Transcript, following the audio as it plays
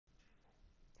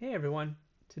Hey everyone.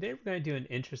 Today we're going to do an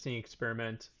interesting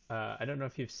experiment. I don't know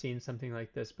if you've seen something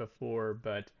like this before,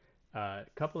 but a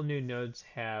couple new nodes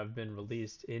have been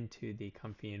released into the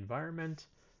Comfy environment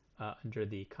under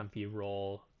the Comfy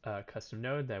role custom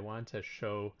node that I want to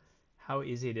show how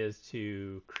easy it is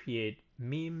to create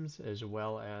memes as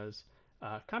well as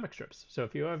comic strips. So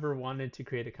if you ever wanted to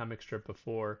create a comic strip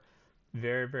before,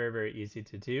 very, very, very easy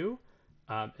to do,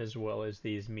 as well as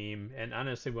these meme. And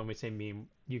honestly, when we say meme,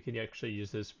 you can actually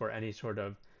use this for any sort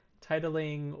of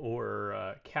titling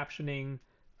or captioning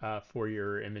for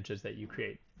your images that you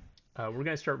create. We're going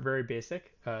to start very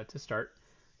basic to start,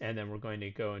 and then we're going to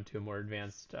go into a more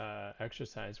advanced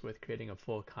exercise with creating a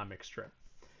full comic strip.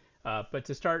 But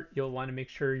to start, you'll want to make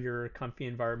sure your Comfy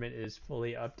environment is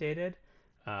fully updated.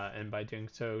 And by doing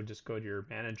so, just go to your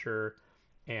manager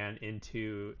and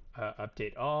into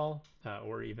update all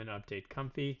or even update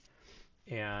Comfy.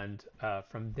 And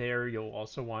from there, you'll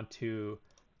also want to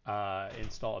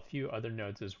install a few other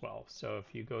nodes as well. So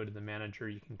if you go to the manager,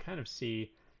 you can kind of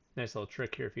see, nice little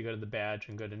trick here. If you go to the badge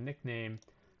and go to nickname,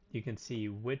 you can see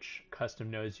which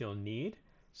custom nodes you'll need.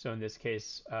 So in this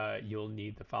case, you'll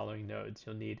need the following nodes.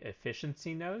 You'll need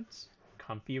efficiency nodes,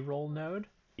 comfy role node,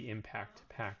 the impact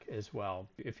pack as well.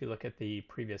 If you look at the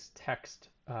previous text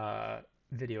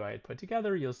video I had put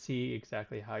together, you'll see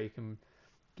exactly how you can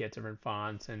get different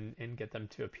fonts and get them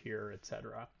to appear,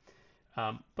 etc.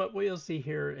 But what you'll see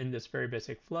here in this very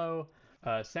basic flow,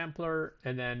 sampler,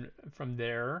 and then from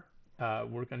there,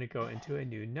 we're going to go into a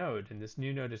new node. And this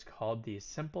new node is called the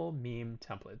Simple Meme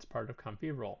Template. It's part of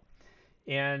Comfy Role.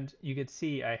 And you can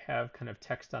see I have kind of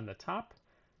text on the top,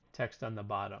 text on the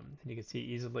bottom. And you can see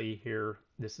easily here,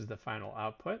 this is the final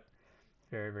output.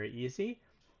 Very, very easy.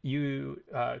 You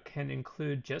can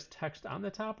include just text on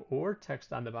the top or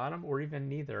text on the bottom or even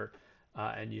neither.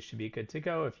 And you should be good to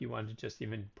go if you want to just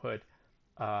even put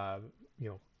uh, you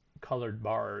know, colored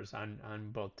bars on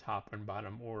both top and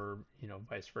bottom, or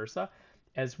vice versa,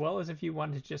 as well as if you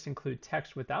want to just include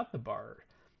text without the bar,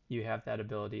 you have that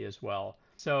ability as well.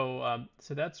 So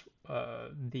that's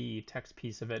the text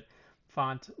piece of it.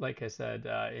 Font, like I said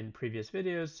in previous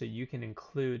videos, so you can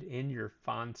include in your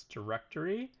fonts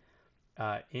directory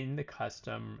in the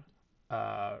custom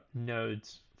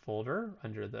nodes folder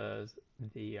under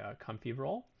the Comfy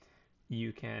role.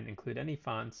 You can include any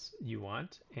fonts you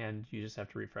want, and you just have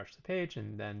to refresh the page,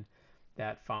 and then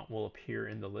that font will appear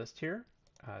in the list here.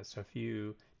 So if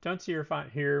you don't see your font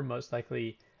here, most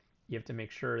likely you have to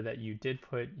make sure that you did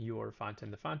put your font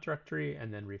in the font directory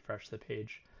and then refresh the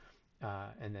page,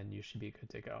 and then you should be good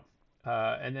to go.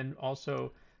 And then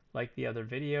also, like the other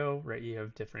video, right, you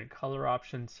have different color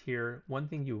options here. One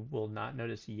thing you will not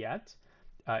notice yet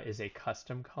is a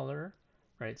custom color,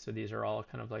 right? So these are all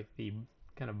kind of like the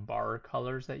kind of bar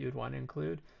colors that you'd want to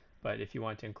include. But if you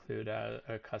want to include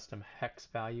a custom hex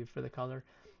value for the color,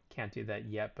 can't do that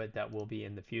yet, but that will be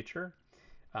in the future.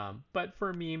 But for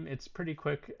a meme, it's pretty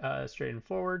quick, straight and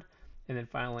forward. And then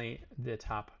finally, the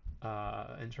top,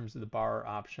 in terms of the bar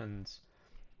options,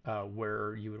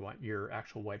 where you would want your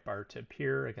actual white bar to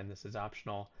appear. Again, this is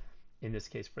optional. In this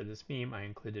case, for this meme, I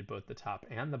included both the top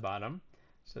and the bottom.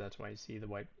 So that's why you see the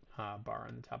white bar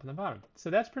on the top and the bottom.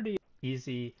 So that's pretty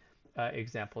easy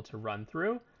example to run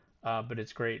through, but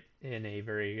it's great in a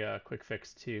very quick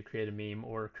fix to create a meme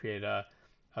or create a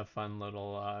fun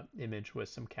little image with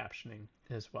some captioning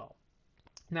as well.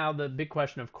 Now, the big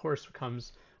question, of course,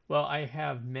 becomes, well, I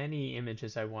have many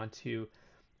images I want to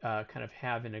kind of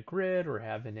have in a grid or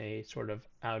have in a sort of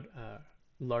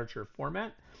larger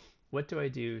format. What do I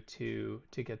do to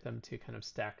get them to kind of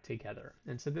stack together?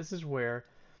 And so this is where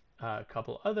a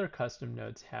couple other custom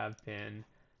nodes have been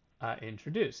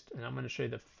introduced. And I'm going to show you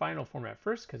the final format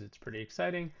first because it's pretty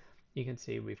exciting. You can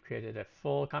see we've created a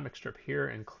full comic strip here,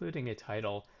 including a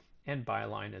title and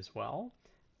byline as well.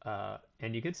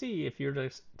 And you can see if you were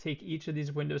to take each of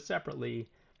these windows separately,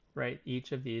 right,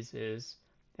 each of these is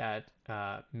that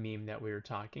meme that we were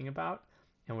talking about,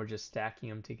 and we're just stacking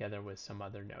them together with some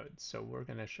other nodes. So we're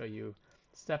going to show you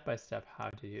step by step how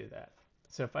to do that.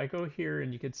 So if I go here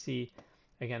and you can see,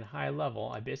 again, high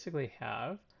level, I basically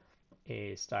have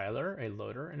a styler, a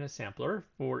loader, and a sampler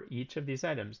for each of these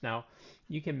items. Now,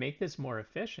 you can make this more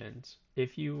efficient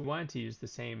if you want to use the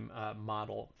same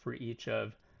model for each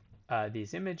of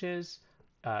these images.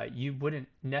 You wouldn't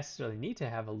necessarily need to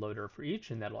have a loader for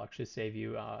each, and that'll actually save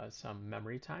you some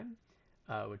memory time,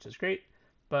 which is great.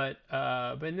 But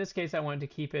in this case, I wanted to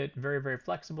keep it very, very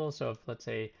flexible. So if, let's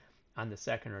say, on the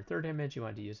second or third image, you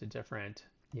want to use a different,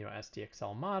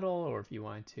 SDXL model, or if you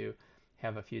want to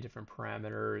have a few different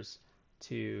parameters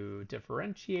to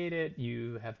differentiate it,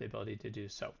 you have the ability to do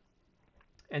so.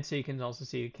 And so you can also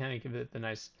see, kind of give it the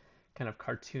nice kind of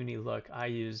cartoony look. I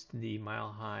used the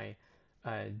Mile High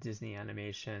Disney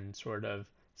animation sort of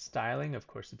styling. Of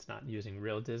course, it's not using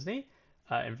real Disney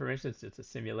information. It's a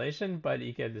simulation, but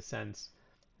you get the sense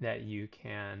that you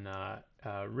can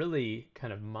really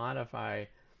kind of modify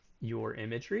your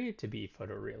imagery to be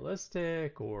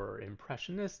photorealistic or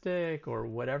impressionistic or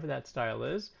whatever that style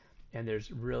is. And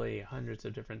there's really hundreds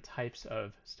of different types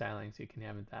of stylings you can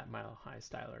have in that Mile High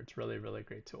styler. It's really, really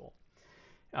great tool.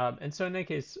 And so in that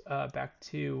case, back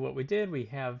to what we did, we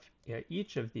have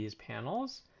each of these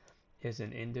panels is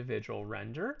an individual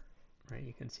render, right?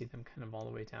 You can see them kind of all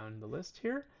the way down the list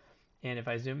here. And if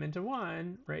I zoom into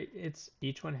one, right,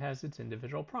 each one has its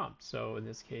individual prompt. So in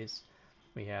this case,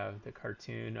 we have the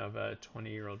cartoon of a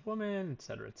 20-year-old woman, et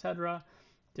cetera,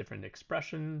 different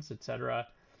expressions, etc.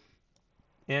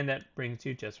 And that brings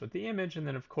you just with the image. And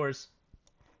then, of course,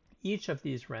 each of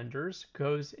these renders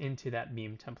goes into that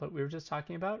meme template we were just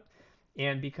talking about.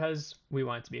 And because we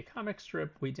want it to be a comic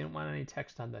strip, we didn't want any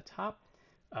text on the top.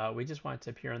 We just want it to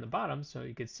appear on the bottom. So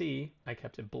you could see I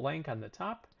kept it blank on the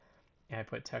top and I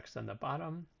put text on the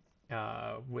bottom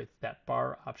with that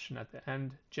bar option at the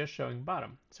end, just showing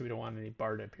bottom. So we don't want any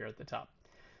bar to appear at the top.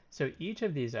 So each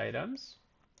of these items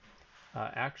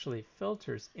actually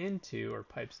filters into or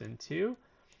pipes into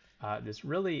this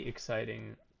really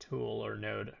exciting tool or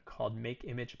node called Make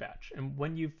Image Batch. And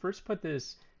when you first put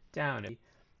this down,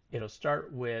 it'll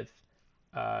start with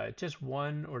just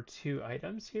one or two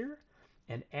items here.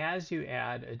 And as you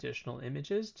add additional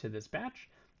images to this batch,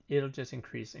 it'll just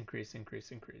increase.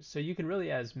 So you can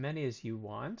really add as many as you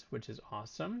want, which is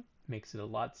awesome. Makes it a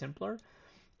lot simpler.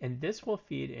 And this will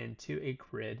feed into a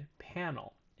grid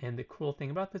panel. And the cool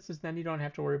thing about this is then you don't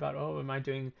have to worry about, oh, am I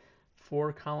doing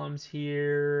 4 columns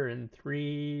here and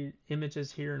 3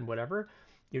 images here and whatever.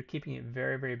 You're keeping it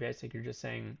very, very basic. You're just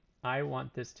saying, I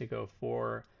want this to go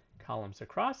 4 columns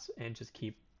across and just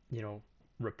keep,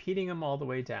 repeating them all the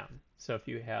way down. So if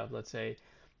you have, let's say,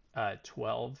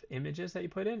 12 images that you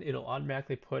put in, it'll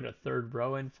automatically put a third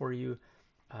row in for you.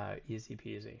 Easy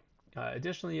peasy.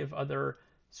 Additionally, you have other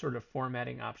sort of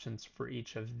formatting options for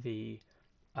each of the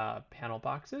panel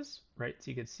boxes, right?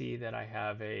 So you can see that I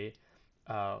have a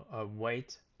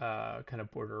white kind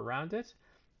of border around it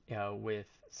with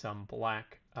some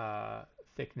black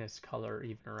thickness color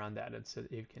even around that. And so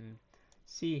you can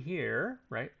see here,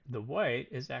 right, the white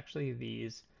is actually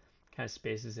these kind of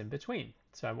spaces in between.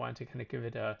 So I wanted to kind of give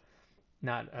it a,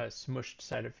 not a smushed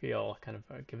side of feel, kind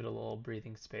of give it a little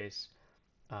breathing space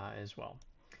as well.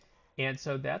 And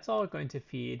so that's all going to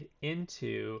feed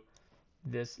into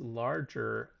this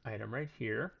larger item right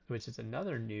here, which is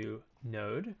another new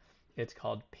node. It's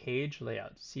called page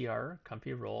layout, CR,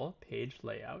 comfy role, page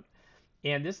layout.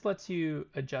 And this lets you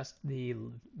adjust the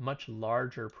much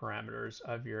larger parameters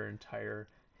of your entire,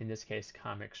 in this case,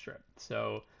 comic strip.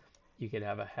 So you could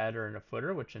have a header and a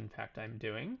footer, which in fact I'm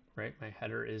doing, right? My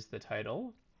header is the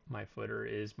title, my footer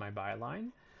is my byline.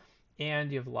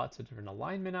 And you have lots of different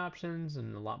alignment options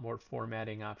and a lot more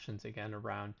formatting options, again,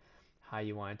 around how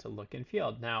you want it to look and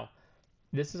feel. Now,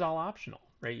 this is all optional,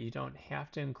 right? You don't have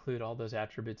to include all those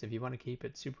attributes. If you want to keep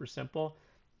it super simple,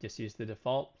 just use the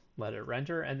default, let it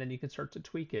render, and then you can start to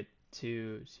tweak it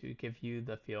to give you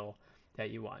the feel that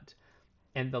you want.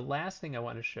 And the last thing I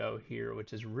want to show here,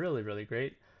 which is really, really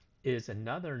great, is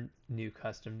another new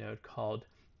custom node called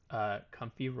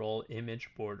Comfy Roll Image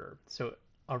Border. So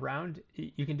around,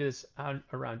 you can do this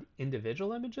around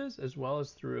individual images as well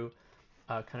as through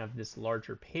kind of this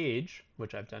larger page,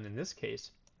 which I've done in this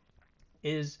case,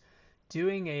 is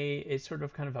doing a sort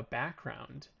of kind of a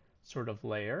background sort of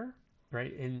layer,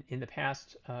 right? In the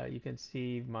past, you can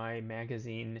see my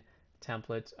magazine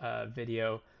template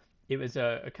video. It was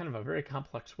a kind of a very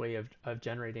complex way of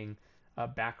generating a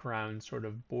background sort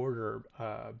of border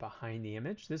behind the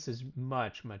image. This is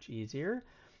much, much easier.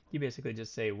 You basically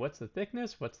just say, what's the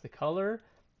thickness, what's the color,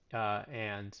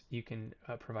 and you can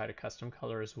provide a custom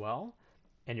color as well,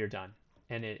 and you're done.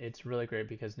 And it's really great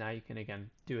because now you can, again,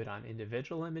 do it on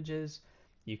individual images.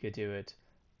 You could do it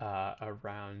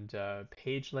around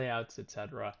page layouts,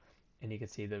 etc. And you can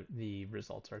see the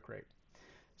results are great.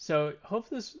 So hope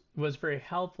this was very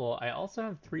helpful. I also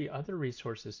have 3 other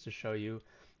resources to show you.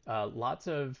 Lots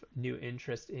of new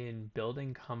interest in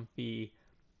building comfy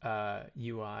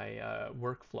UI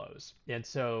workflows. And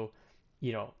so,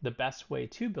 the best way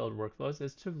to build workflows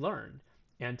is to learn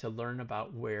and to learn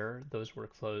about where those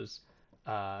workflows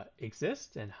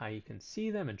exist and how you can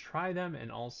see them and try them,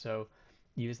 and also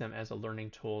use them as a learning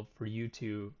tool for you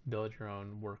to build your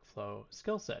own workflow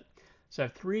skill set. So I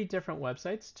have 3 different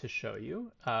websites to show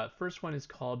you. First one is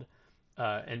called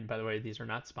And by the way, these are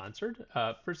not sponsored.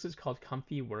 First is called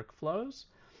Comfy Workflows.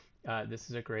 This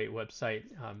is a great website.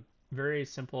 Very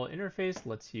simple interface,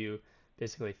 lets you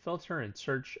basically filter and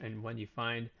search, and when you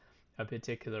find a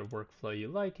particular workflow you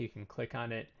like, you can click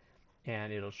on it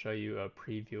and it'll show you a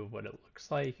preview of what it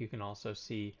looks like. You can also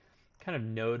see kind of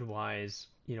node-wise,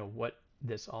 what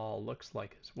this all looks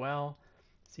like as well.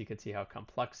 So you can see how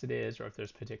complex it is, or if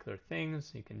there's particular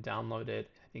things, you can download it.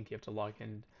 I think you have to log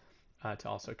in to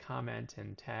also comment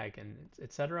and tag and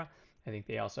etc. I think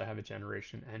they also have a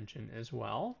generation engine as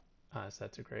well. So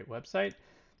that's a great website.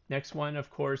 Next one, of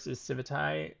course, is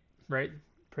Civitai, right?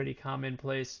 Pretty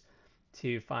commonplace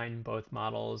to find both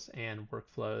models and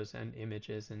workflows and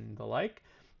images and the like.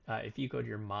 If you go to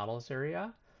your models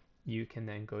area, you can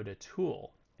then go to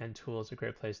tool, and tool is a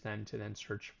great place then to then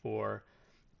search for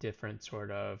different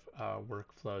sort of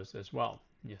workflows as well.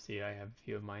 You'll see I have a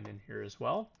few of mine in here as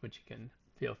well, which you can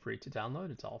feel free to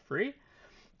download. It's all free.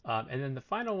 And then the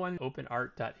final one,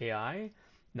 openart.ai,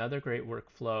 another great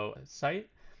workflow site.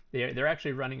 They're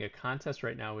actually running a contest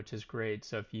right now, which is great.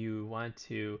 So if you want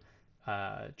to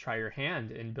try your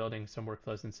hand in building some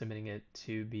workflows and submitting it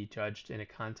to be judged in a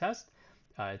contest,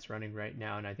 it's running right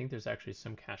now. And I think there's actually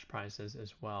some cash prizes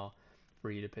as well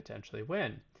for you to potentially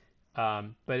win.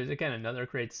 But it's, again, another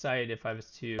great site. If I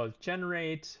was to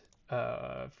generate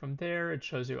from there, it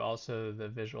shows you also the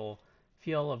visual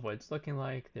feel of what it's looking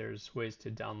like. There's ways to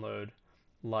download,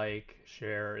 like,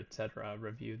 share, etc.,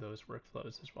 review those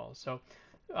workflows as well. So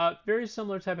very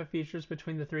similar type of features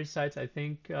between the three sites. I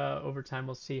think over time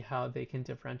we'll see how they can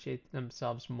differentiate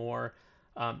themselves more.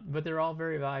 But they're all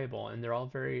very valuable, and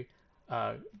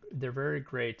uh, they're very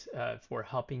great for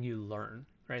helping you learn.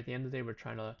 Right? At the end of the day, we're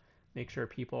trying to make sure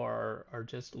people are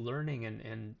just learning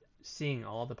and seeing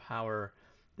all the power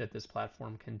that this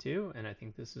platform can do. And I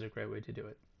think this is a great way to do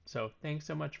it. So thanks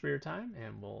so much for your time,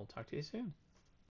 and we'll talk to you soon.